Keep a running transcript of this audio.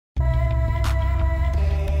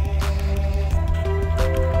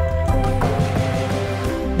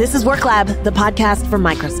This is WorkLab, the podcast from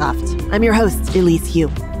Microsoft. I'm your host, Elise Hu.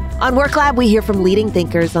 On WorkLab, we hear from leading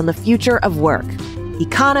thinkers on the future of work.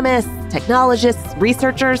 Economists, technologists,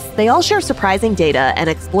 researchers, they all share surprising data and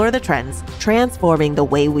explore the trends transforming the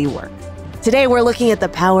way we work. Today, we're looking at the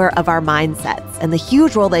power of our mindsets and the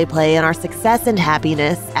huge role they play in our success and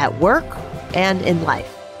happiness at work and in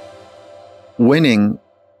life. Winning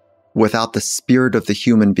without the spirit of the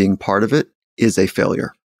human being part of it is a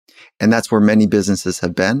failure. And that's where many businesses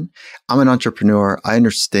have been. I'm an entrepreneur. I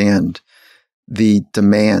understand the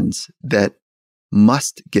demands that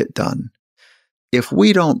must get done. If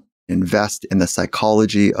we don't invest in the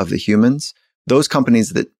psychology of the humans, those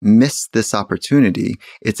companies that miss this opportunity,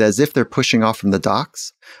 it's as if they're pushing off from the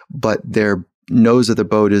docks, but their nose of the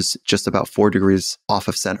boat is just about 4 degrees off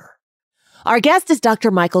of center. Our guest is Dr.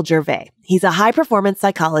 Michael Gervais. He's a high-performance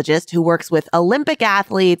psychologist who works with Olympic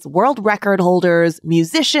athletes, world record holders,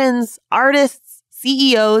 musicians, artists,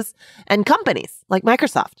 CEOs, and companies like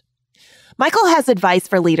Microsoft. Michael has advice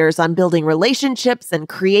for leaders on building relationships and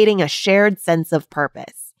creating a shared sense of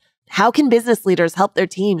purpose. How can business leaders help their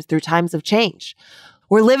teams through times of change?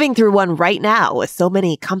 We're living through one right now with so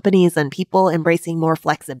many companies and people embracing more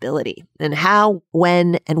flexibility in how,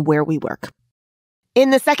 when, and where we work.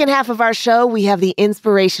 In the second half of our show, we have the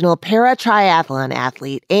inspirational para-triathlon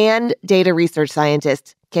athlete and data research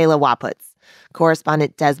scientist, Kayla Waputz.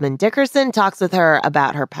 Correspondent Desmond Dickerson talks with her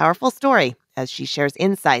about her powerful story as she shares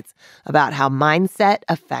insights about how mindset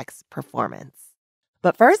affects performance.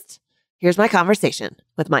 But first, here's my conversation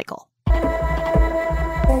with Michael.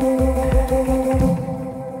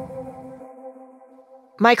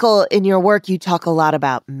 Michael, in your work, you talk a lot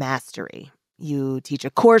about mastery. You teach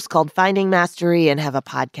a course called Finding Mastery and have a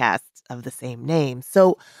podcast of the same name.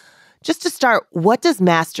 So just to start, what does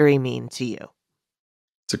mastery mean to you?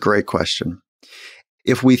 It's a great question.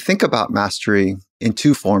 If we think about mastery in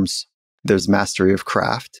 2 forms, there's mastery of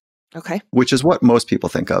craft, Okay. which is what most people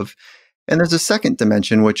think of. And there's a second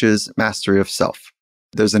dimension, which is mastery of self.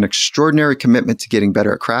 There's an extraordinary commitment to getting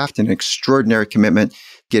better at craft and an extraordinary commitment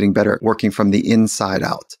getting better at working from the inside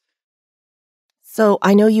out. So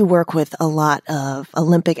I know you work with a lot of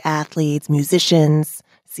Olympic athletes, musicians,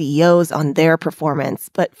 CEOs on their performance.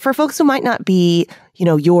 But for folks who might not be,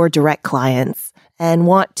 your direct clients and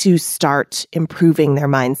want to start improving their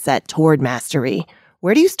mindset toward mastery,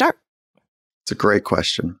 where do you start? It's a great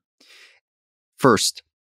question. First,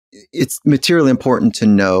 it's materially important to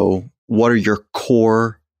know what are your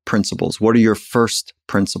core principles? What are your first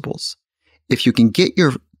principles? If you can get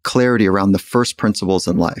your clarity around the first principles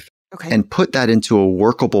in life, Okay. and put that into a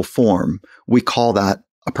workable form, we call that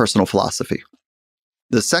a personal philosophy.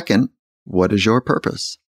 The second, what is your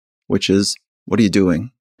purpose? Which is, what are you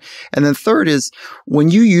doing? And then third is, when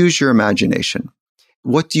you use your imagination,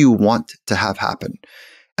 what do you want to have happen?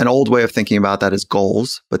 An old way of thinking about that is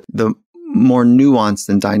goals, but the more nuanced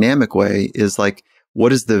and dynamic way is like,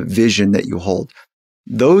 what is the vision that you hold?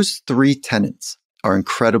 Those 3 tenets are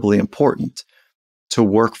incredibly important to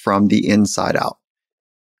work from the inside out.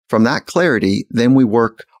 From that clarity, then we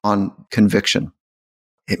work on conviction.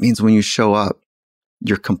 It means when you show up,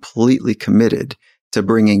 you're completely committed to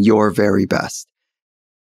bringing your very best.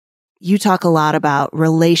 You talk a lot about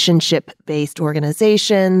relationship-based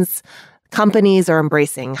organizations. Companies are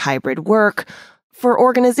embracing hybrid work. For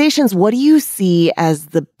organizations, what do you see as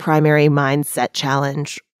the primary mindset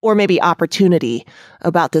challenge or maybe opportunity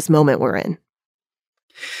about this moment we're in?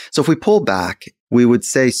 So if we pull back, we would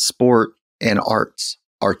say sport and arts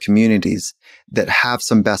are communities that have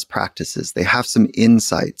some best practices. They have some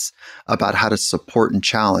insights about how to support and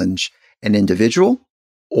challenge an individual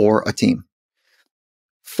or a team.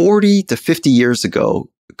 40 to 50 years ago,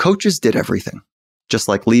 coaches did everything, just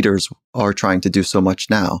like leaders are trying to do so much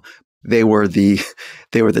now. They were the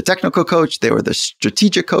technical coach, they were the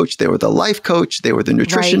strategic coach, they were the life coach, they were the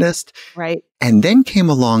nutritionist. Right. And then came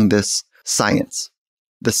along this science,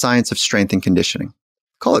 the science of strength and conditioning.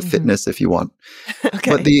 Call it fitness if you want.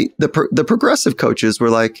 Okay. But the progressive coaches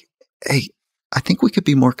were like, hey, I think we could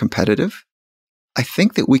be more competitive. I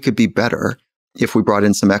think that we could be better if we brought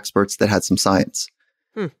in some experts that had some science.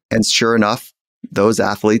 And sure enough, those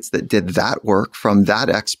athletes that did that work from that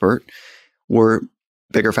expert were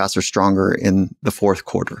bigger, faster, stronger in the 4th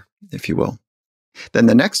quarter, if you will. Then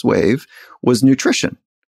the next wave was nutrition.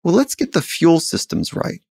 Well, let's get the fuel systems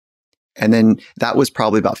right. And then that was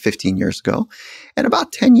probably about 15 years ago. And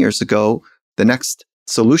about 10 years ago, the next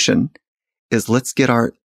solution is let's get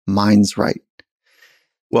our minds right.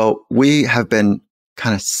 Well, we have been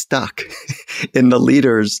kind of stuck in the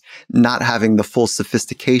leaders not having the full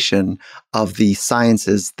sophistication of the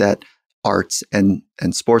sciences that arts and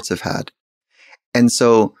sports have had. And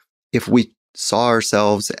so if we saw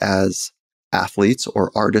ourselves as athletes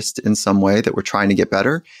or artists in some way that we're trying to get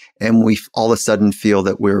better, and we all of a sudden feel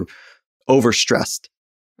that we're overstressed,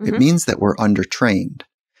 it means that we're undertrained.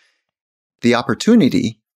 The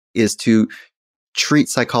opportunity is to treat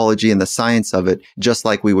psychology and the science of it just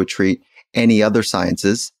like we would treat any other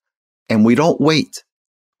sciences. And we don't wait.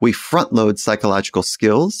 We front load psychological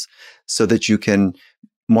skills so that you can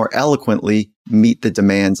more eloquently meet the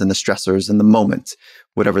demands and the stressors in the moment,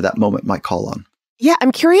 whatever that moment might call on. Yeah,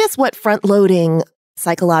 I'm curious what front loading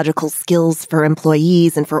psychological skills for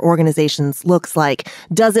employees and for organizations looks like.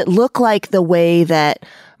 Does it look like the way that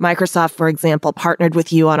Microsoft, for example, partnered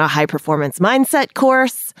with you on a high performance mindset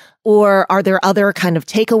course? Or are there other kind of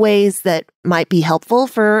takeaways that might be helpful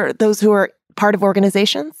for those who are part of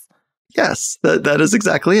organizations? Yes, that is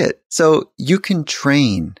exactly it. So you can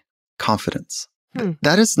train confidence.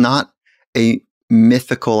 That is not a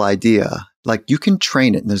mythical idea. Like you can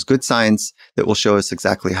train it. And there's good science that will show us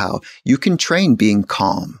exactly how. You can train being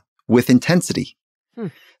calm with intensity.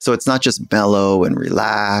 So it's not just mellow and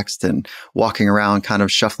relaxed and walking around kind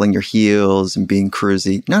of shuffling your heels and being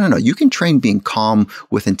cruisy. No. You can train being calm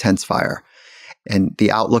with intense fire. And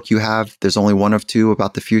the outlook you have, there's only one of two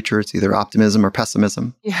about the future. It's either optimism or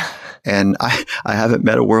pessimism. Yeah. And I haven't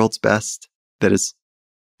met a world's best that is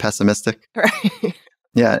pessimistic. Right.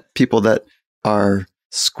 Yeah. People that are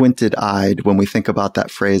squinted-eyed when we think about that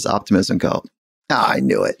phrase optimism go, I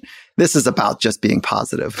knew it. This is about just being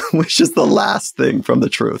positive, which is the last thing from the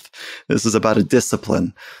truth. This is about a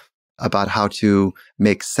discipline, about how to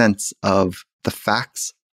make sense of the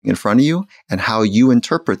facts in front of you and how you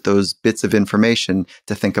interpret those bits of information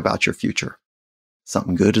to think about your future.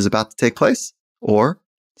 Something good is about to take place or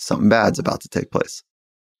something bad's about to take place.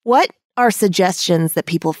 What are suggestions that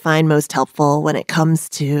people find most helpful when it comes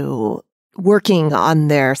to working on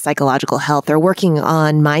their psychological health or working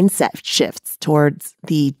on mindset shifts towards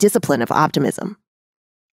the discipline of optimism?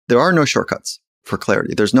 There are no shortcuts for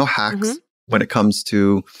clarity. There's no hacks when it comes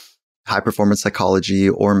to high performance psychology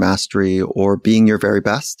or mastery or being your very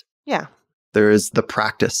best. Yeah. There is the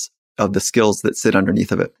practice of the skills that sit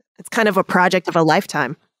underneath of it. It's kind of a project of a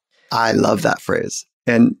lifetime. I love that phrase.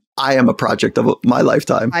 And I am a project of my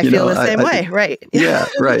lifetime. I feel the same way, right? Yeah,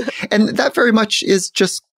 right. And that very much is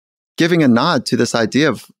just giving a nod to this idea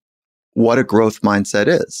of what a growth mindset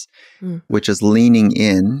is, which is leaning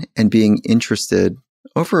in and being interested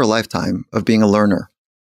over a lifetime of being a learner.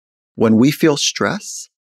 When we feel stress,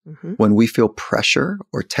 when we feel pressure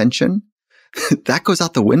or tension, that goes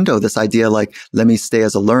out the window. This idea like, let me stay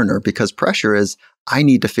as a learner, because pressure is, I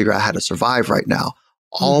need to figure out how to survive right now.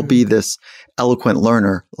 I'll be this eloquent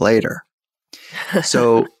learner later.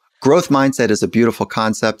 So growth mindset is a beautiful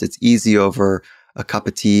concept. It's easy over a cup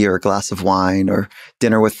of tea or a glass of wine or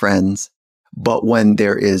dinner with friends. But when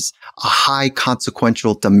there is a high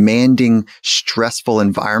consequential, demanding, stressful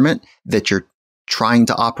environment that you're trying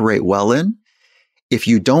to operate well in, if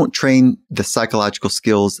you don't train the psychological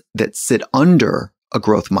skills that sit under a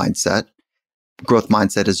growth mindset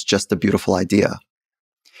is just a beautiful idea.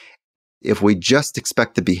 If we just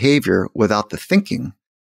expect the behavior without the thinking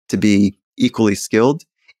to be equally skilled,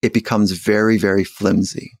 it becomes very, very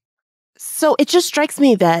flimsy. So it just strikes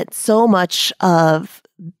me that so much of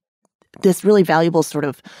this really valuable sort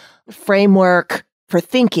of framework for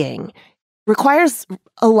thinking requires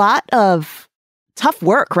a lot of tough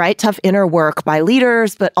work, right? Tough inner work by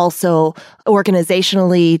leaders, but also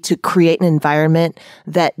organizationally to create an environment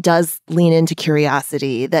that does lean into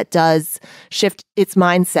curiosity, that does shift its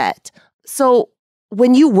mindset. So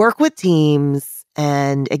when you work with teams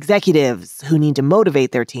and executives who need to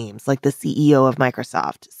motivate their teams, like the CEO of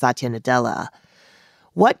Microsoft, Satya Nadella,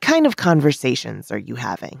 what kind of conversations are you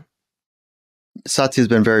having? Satya's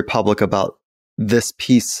been very public about this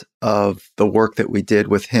piece of the work that we did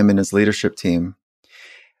with him and his leadership team,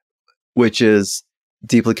 which is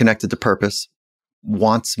deeply connected to purpose,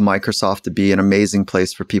 wants Microsoft to be an amazing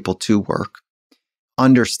place for people to work,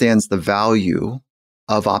 understands the value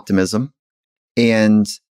of optimism and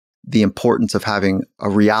the importance of having a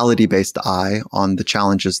reality-based eye on the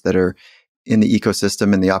challenges that are in the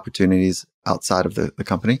ecosystem and the opportunities outside of the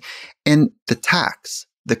company, and the tax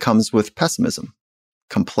that comes with pessimism,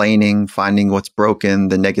 complaining, finding what's broken,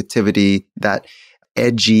 the negativity, that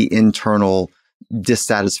edgy internal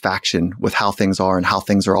dissatisfaction with how things are and how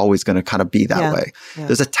things are always going to kind of be that way. Yeah.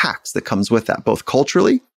 There's a tax that comes with that, both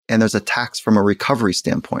culturally and there's a tax from a recovery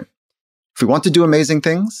standpoint. If we want to do amazing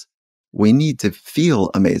things, we need to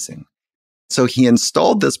feel amazing. So he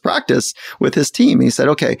installed this practice with his team. He said,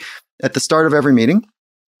 okay, at the start of every meeting,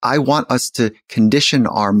 I want us to condition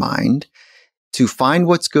our mind to find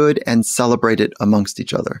what's good and celebrate it amongst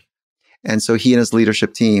each other. And so he and his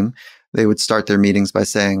leadership team, they would start their meetings by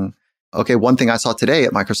saying, okay, one thing I saw today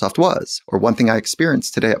at Microsoft was, or one thing I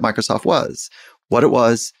experienced today at Microsoft was, what it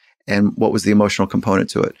was, and what was the emotional component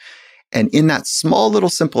to it. And in that small little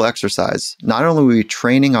simple exercise, not only were we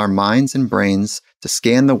training our minds and brains to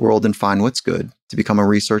scan the world and find what's good, to become a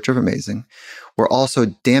researcher of amazing, we're also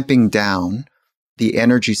damping down the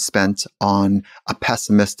energy spent on a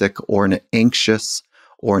pessimistic or an anxious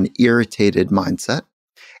or an irritated mindset.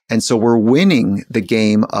 And so we're winning the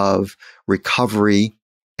game of recovery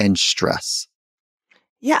and stress.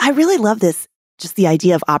 Yeah, I really love this, just the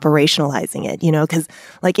idea of operationalizing it, because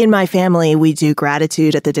like in my family, we do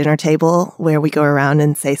gratitude at the dinner table where we go around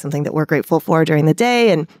and say something that we're grateful for during the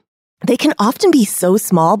day. And they can often be so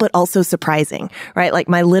small, but also surprising, right? Like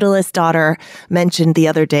my littlest daughter mentioned the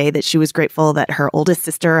other day that she was grateful that her oldest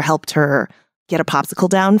sister helped her get a popsicle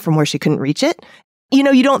down from where she couldn't reach it.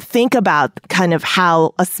 You don't think about kind of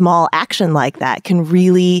how a small action like that can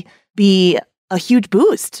really be a huge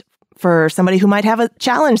boost for somebody who might have a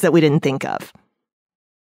challenge that we didn't think of.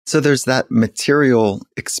 So there's that material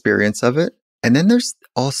experience of it. And then there's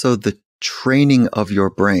also the training of your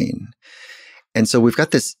brain. And so we've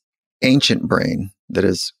got this ancient brain that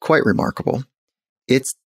is quite remarkable.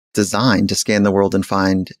 It's designed to scan the world and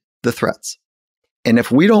find the threats. And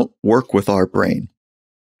if we don't work with our brain,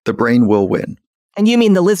 the brain will win. And you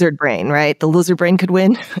mean the lizard brain, right? The lizard brain could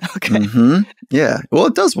win? Okay. Mm-hmm. Yeah. Well,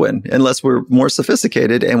 it does win unless we're more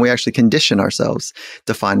sophisticated and we actually condition ourselves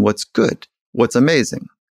to find what's good, what's amazing.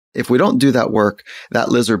 If we don't do that work, that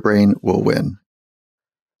lizard brain will win.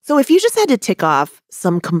 So if you just had to tick off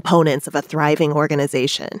some components of a thriving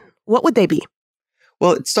organization, what would they be?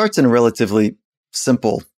 Well, it starts in a relatively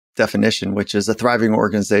simple definition, which is a thriving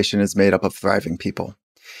organization is made up of thriving people.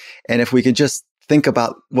 And if we could just think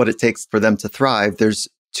about what it takes for them to thrive, there's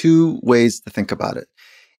two ways to think about it.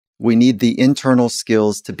 We need the internal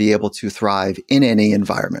skills to be able to thrive in any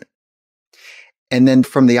environment. And then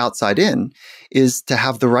from the outside in is to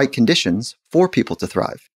have the right conditions for people to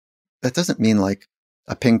thrive. That doesn't mean like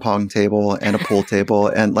a ping pong table and a pool table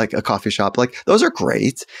and like a coffee shop. Like those are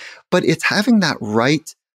great, but it's having that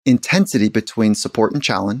right intensity between support and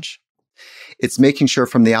challenge. It's making sure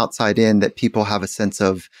from the outside in that people have a sense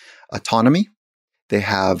of autonomy. They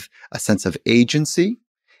have a sense of agency.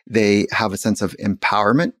 They have a sense of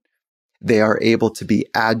empowerment. They are able to be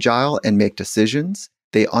agile and make decisions.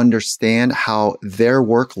 They understand how their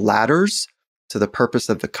work ladders to the purpose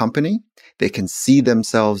of the company. They can see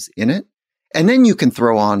themselves in it. And then you can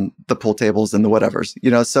throw on the pool tables and the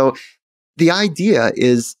whatevers, So the idea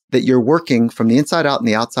is that you're working from the inside out and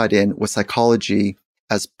the outside in with psychology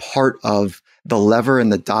as part of the lever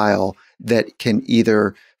and the dial that can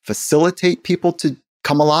either facilitate people to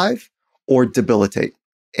come alive or debilitate.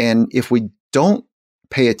 And if we don't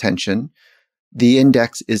pay attention, the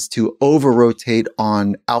index is to over-rotate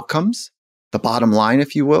on outcomes, the bottom line,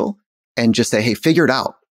 if you will, and just say, hey, figure it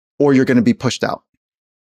out, or you're going to be pushed out.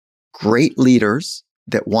 Great leaders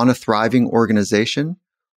that want a thriving organization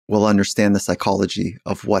will understand the psychology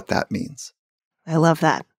of what that means. I love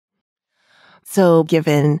that. So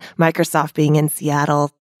given Microsoft being in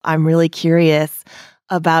Seattle, I'm really curious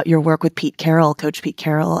about your work with Pete Carroll, Coach Pete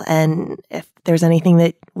Carroll, and if there's anything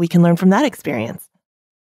that we can learn from that experience.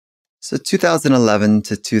 So 2011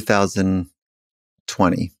 to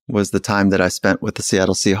 2020 was the time that I spent with the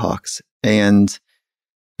Seattle Seahawks. And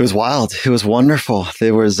it was wild. It was wonderful.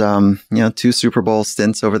 There was, 2 Super Bowl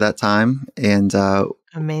stints over that time. And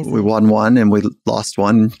amazing. We won one and we lost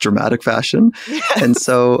one in dramatic fashion. Yes. And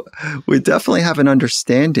so we definitely have an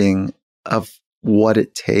understanding of what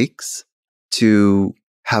it takes to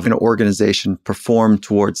have an organization perform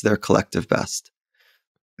towards their collective best.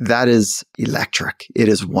 That is electric. It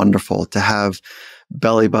is wonderful to have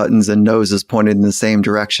belly buttons and noses pointed in the same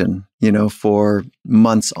direction, for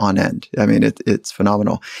months on end. I mean, it's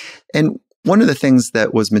phenomenal. And one of the things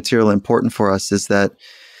that was materially important for us is that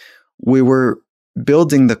we were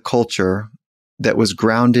building the culture that was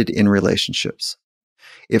grounded in relationships.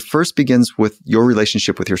 It first begins with your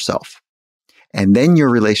relationship with yourself, and then your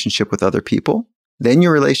relationship with other people, then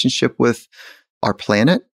your relationship with our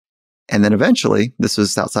planet, and then eventually, this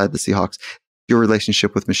was outside the Seahawks, your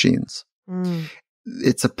relationship with machines.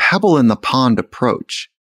 It's a pebble in the pond approach.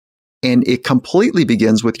 And it completely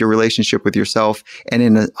begins with your relationship with yourself, and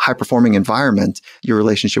in a high-performing environment, your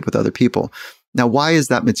relationship with other people. Now, why is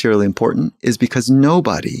that materially important? Is because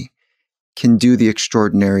nobody can do the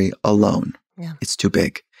extraordinary alone. Yeah. It's too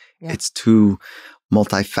big. Yeah. It's too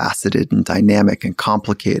multifaceted and dynamic and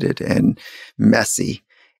complicated and messy.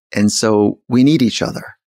 And so we need each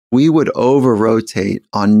other. we would over-rotate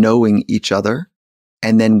on knowing each other,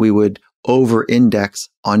 and then we would over-index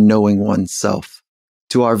on knowing oneself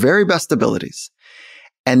to our very best abilities.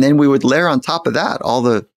 And then we would layer on top of that all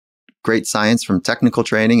the great science from technical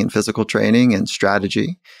training and physical training and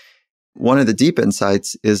strategy. One of the deep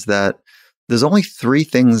insights is that there's only 3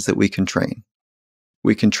 things that we can train.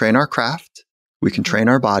 We can train our craft, we can train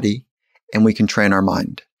our body, and we can train our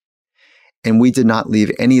mind. And we did not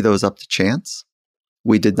leave any of those up to chance.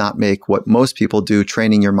 We did not make what most people do,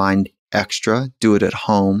 training your mind extra, do it at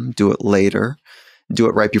home, do it later, do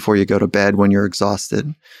it right before you go to bed when you're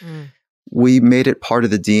exhausted. We made it part of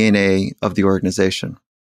the DNA of the organization.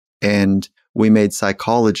 And we made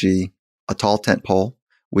psychology a tall tent pole.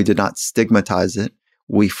 We did not stigmatize it.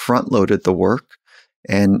 We front-loaded the work.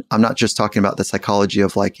 And I'm not just talking about the psychology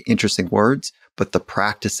of like interesting words, but the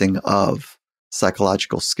practicing of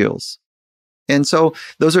psychological skills. And so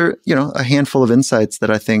those are, a handful of insights that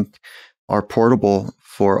I think are portable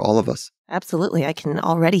for all of us. Absolutely. I can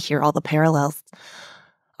already hear all the parallels.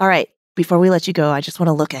 All right. Before we let you go, I just want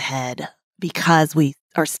to look ahead because we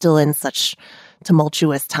are still in such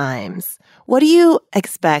tumultuous times. What do you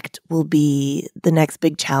expect will be the next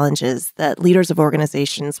big challenges that leaders of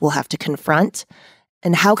organizations will have to confront?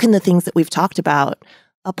 And how can the things that we've talked about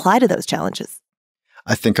apply to those challenges?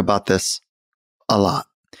 I think about this a lot.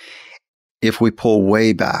 If we pull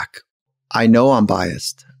way back, I know I'm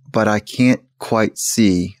biased, but I can't quite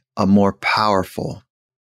see a more powerful,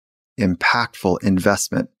 impactful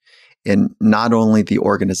investment in not only the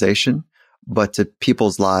organization, but to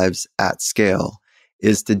people's lives at scale,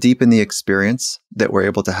 is to deepen the experience that we're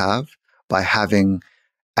able to have by having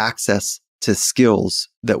access to skills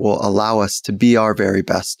that will allow us to be our very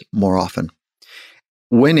best more often.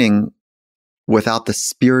 Winning without the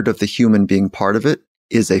spirit of the human being part of it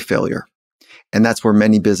is a failure. And that's where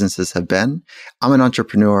many businesses have been. I'm an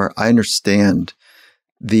entrepreneur. I understand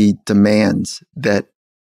the demands that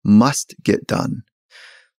must get done.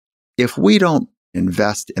 If we don't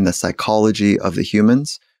invest in the psychology of the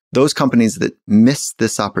humans, those companies that miss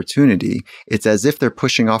this opportunity, it's as if they're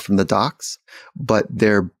pushing off from the docks, but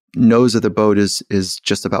their nose of the boat is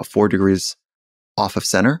just about 4 degrees off of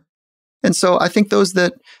center. And so I think those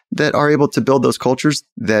that are able to build those cultures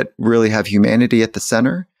that really have humanity at the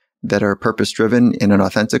center, that are purpose-driven in an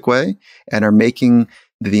authentic way, and are making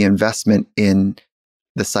the investment in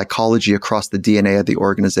the psychology across the DNA of the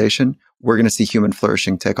organization, we're going to see human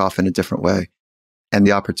flourishing take off in a different way. And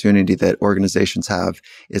the opportunity that organizations have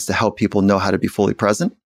is to help people know how to be fully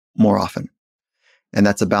present more often. And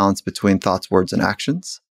that's a balance between thoughts, words, and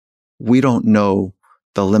actions. We don't know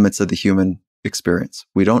the limits of the human experience.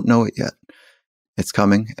 We don't know it yet. It's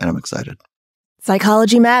coming, and I'm excited.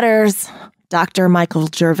 Psychology matters. Dr. Michael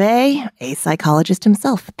Gervais, a psychologist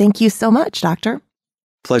himself. Thank you so much, Doctor.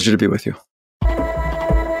 Pleasure to be with you.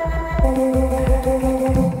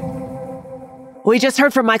 We just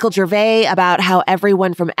heard from Michael Gervais about how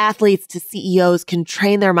everyone from athletes to CEOs can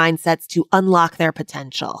train their mindsets to unlock their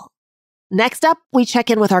potential. Next up, we check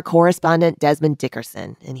in with our correspondent, Desmond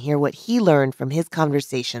Dickerson, and hear what he learned from his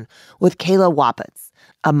conversation with Kayla Waputz,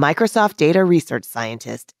 a Microsoft data research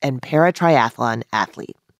scientist and para-triathlon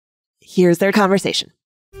athlete. Here's their conversation.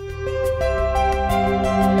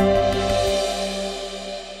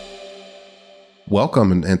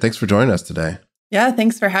 Welcome, and thanks for joining us today. Yeah,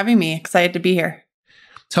 thanks for having me. Excited to be here.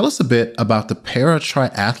 Tell us a bit about the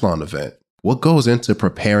para-triathlon event. What goes into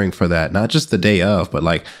preparing for that? Not just the day of,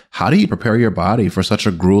 but how do you prepare your body for such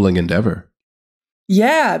a grueling endeavor?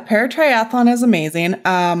 Yeah, para-triathlon is amazing.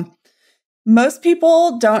 Most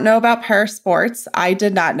people don't know about parasports. I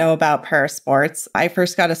did not know about parasports. I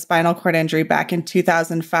first got a spinal cord injury back in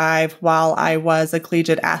 2005 while I was a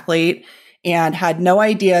collegiate athlete and had no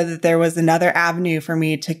idea that there was another avenue for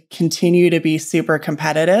me to continue to be super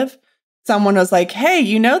competitive. Someone was like, hey,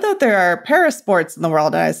 you know that there are parasports in the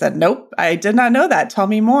world? And I said, nope, I did not know that. Tell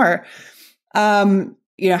me more.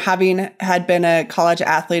 Having had been a college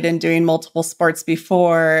athlete and doing multiple sports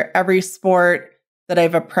before, every sport that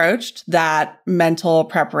I've approached, that mental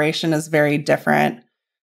preparation is very different.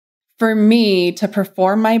 For me to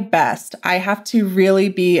perform my best, I have to really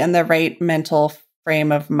be in the right mental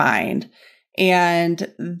frame of mind.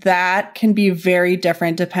 And that can be very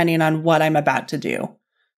different depending on what I'm about to do.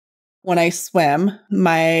 When I swim,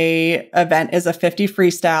 my event is a 50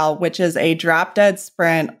 freestyle, which is a drop dead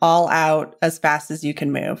sprint all out as fast as you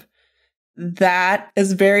can move. That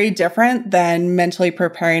is very different than mentally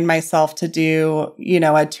preparing myself to do,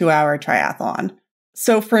 a 2-hour triathlon.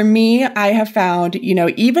 So for me, I have found,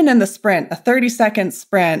 even in the sprint, a 30-second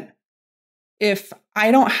sprint, if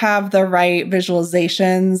I don't have the right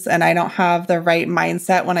visualizations and I don't have the right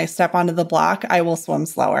mindset when I step onto the block, I will swim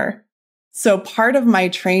slower. So part of my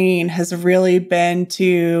training has really been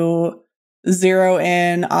to zero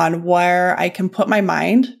in on where I can put my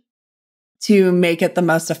mind to make it the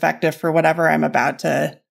most effective for whatever I'm about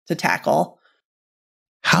to tackle.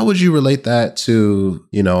 How would you relate that to,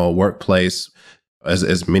 a workplace?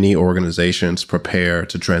 As many organizations prepare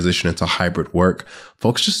to transition into hybrid work,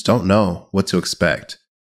 folks just don't know what to expect.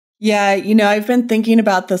 Yeah, I've been thinking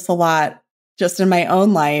about this a lot just in my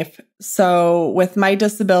own life. So with my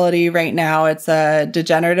disability right now, it's a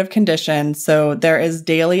degenerative condition. So there is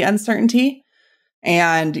daily uncertainty.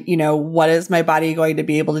 And, what is my body going to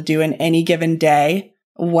be able to do in any given day?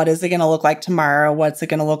 What is it going to look like tomorrow? What's it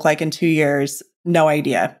going to look like in 2 years? No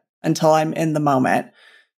idea until I'm in the moment.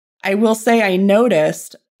 I will say I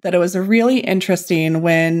noticed that it was really interesting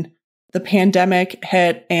when the pandemic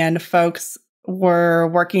hit and folks were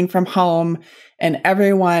working from home and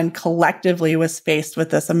everyone collectively was faced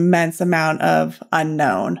with this immense amount of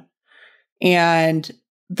unknown. And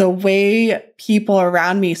the way people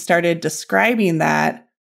around me started describing that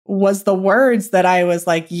was the words that I was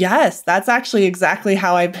like, yes, that's actually exactly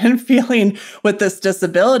how I've been feeling with this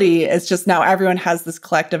disability. It's just now everyone has this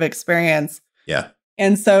collective experience. Yeah.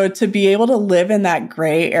 And so to be able to live in that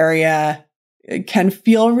gray area can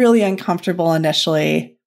feel really uncomfortable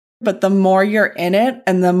initially. But the more you're in it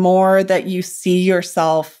and the more that you see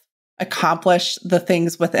yourself accomplish the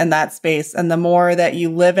things within that space and the more that you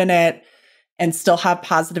live in it and still have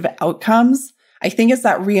positive outcomes, I think it's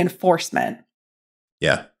that reinforcement.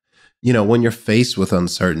 Yeah. When you're faced with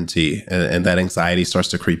uncertainty and that anxiety starts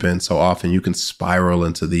to creep in so often, you can spiral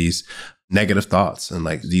into these negative thoughts and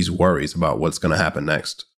like these worries about what's going to happen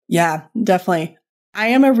next. Yeah, definitely. I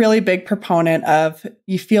am a really big proponent of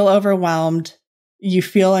you feel overwhelmed, you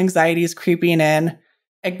feel anxiety is creeping in,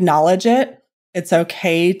 acknowledge it. It's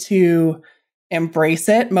okay to embrace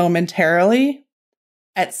it momentarily.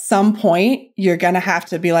 At some point, you're going to have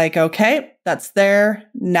to be like, okay, that's there.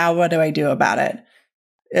 Now what do I do about it?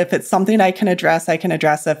 If it's something I can address, I can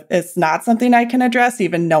address. If it's not something I can address,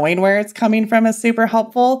 even knowing where it's coming from is super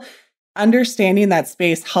helpful. Understanding that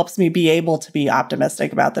space helps me be able to be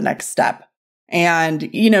optimistic about the next step. And,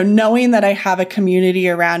 knowing that I have a community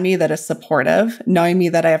around me that is supportive, knowing me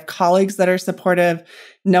that I have colleagues that are supportive,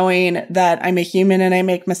 knowing that I'm a human and I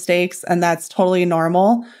make mistakes and that's totally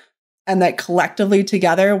normal. And that collectively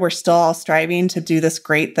together, we're still all striving to do this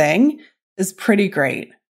great thing is pretty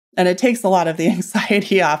great. And it takes a lot of the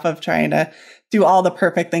anxiety off of trying to do all the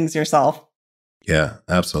perfect things yourself. Yeah,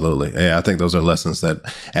 absolutely. Yeah, I think those are lessons that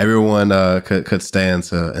everyone could stand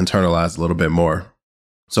to internalize a little bit more.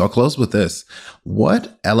 So I'll close with this.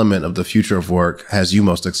 What element of the future of work has you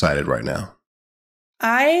most excited right now?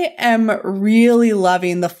 I am really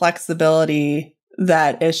loving the flexibility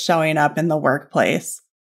that is showing up in the workplace.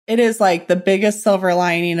 It is like the biggest silver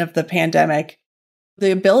lining of the pandemic.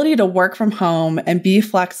 The ability to work from home and be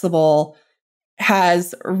flexible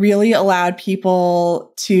has really allowed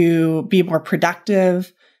people to be more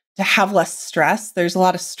productive, to have less stress. There's a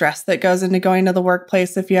lot of stress that goes into going to the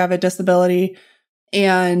workplace if you have a disability,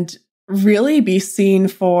 and really be seen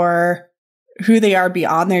for who they are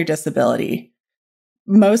beyond their disability.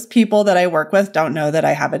 Most people that I work with don't know that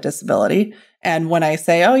I have a disability. And when I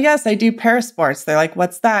say, oh, yes, I do parasports, they're like,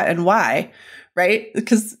 what's that and why? Right?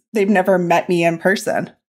 Because they've never met me in person.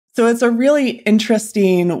 So it's a really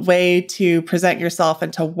interesting way to present yourself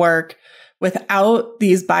and to work without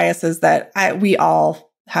these biases that we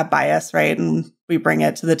all have bias, right? And we bring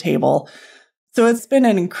it to the table. So it's been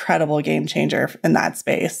an incredible game changer in that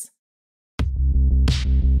space.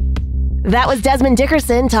 That was Desmond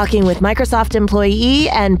Dickerson talking with Microsoft employee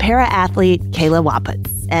and para-athlete Kayla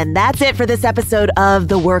Waputz. And that's it for this episode of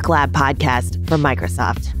the WorkLab podcast from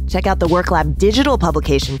Microsoft. Check out the WorkLab digital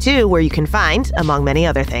publication too, where you can find, among many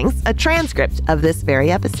other things, a transcript of this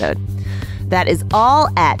very episode. That is all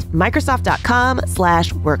at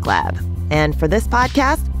Microsoft.com/WorkLab. And for this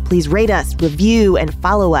podcast, please rate us, review, and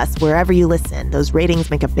follow us wherever you listen. Those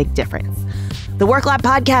ratings make a big difference. The WorkLab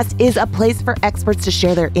podcast is a place for experts to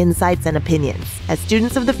share their insights and opinions. As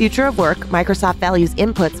students of the future of work, Microsoft values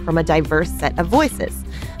inputs from a diverse set of voices.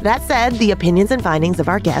 That said, the opinions and findings of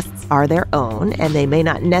our guests are their own, and they may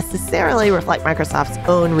not necessarily reflect Microsoft's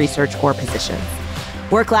own research or positions.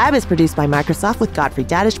 WorkLab is produced by Microsoft with Godfrey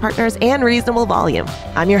Dadish Partners and Reasonable Volume.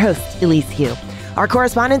 I'm your host, Elise Hugh. Our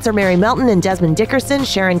correspondents are Mary Melton and Desmond Dickerson.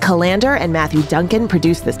 Sharon Calander and Matthew Duncan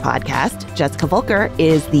produce this podcast. Jessica Volker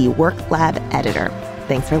is the WorkLab editor.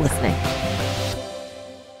 Thanks for listening.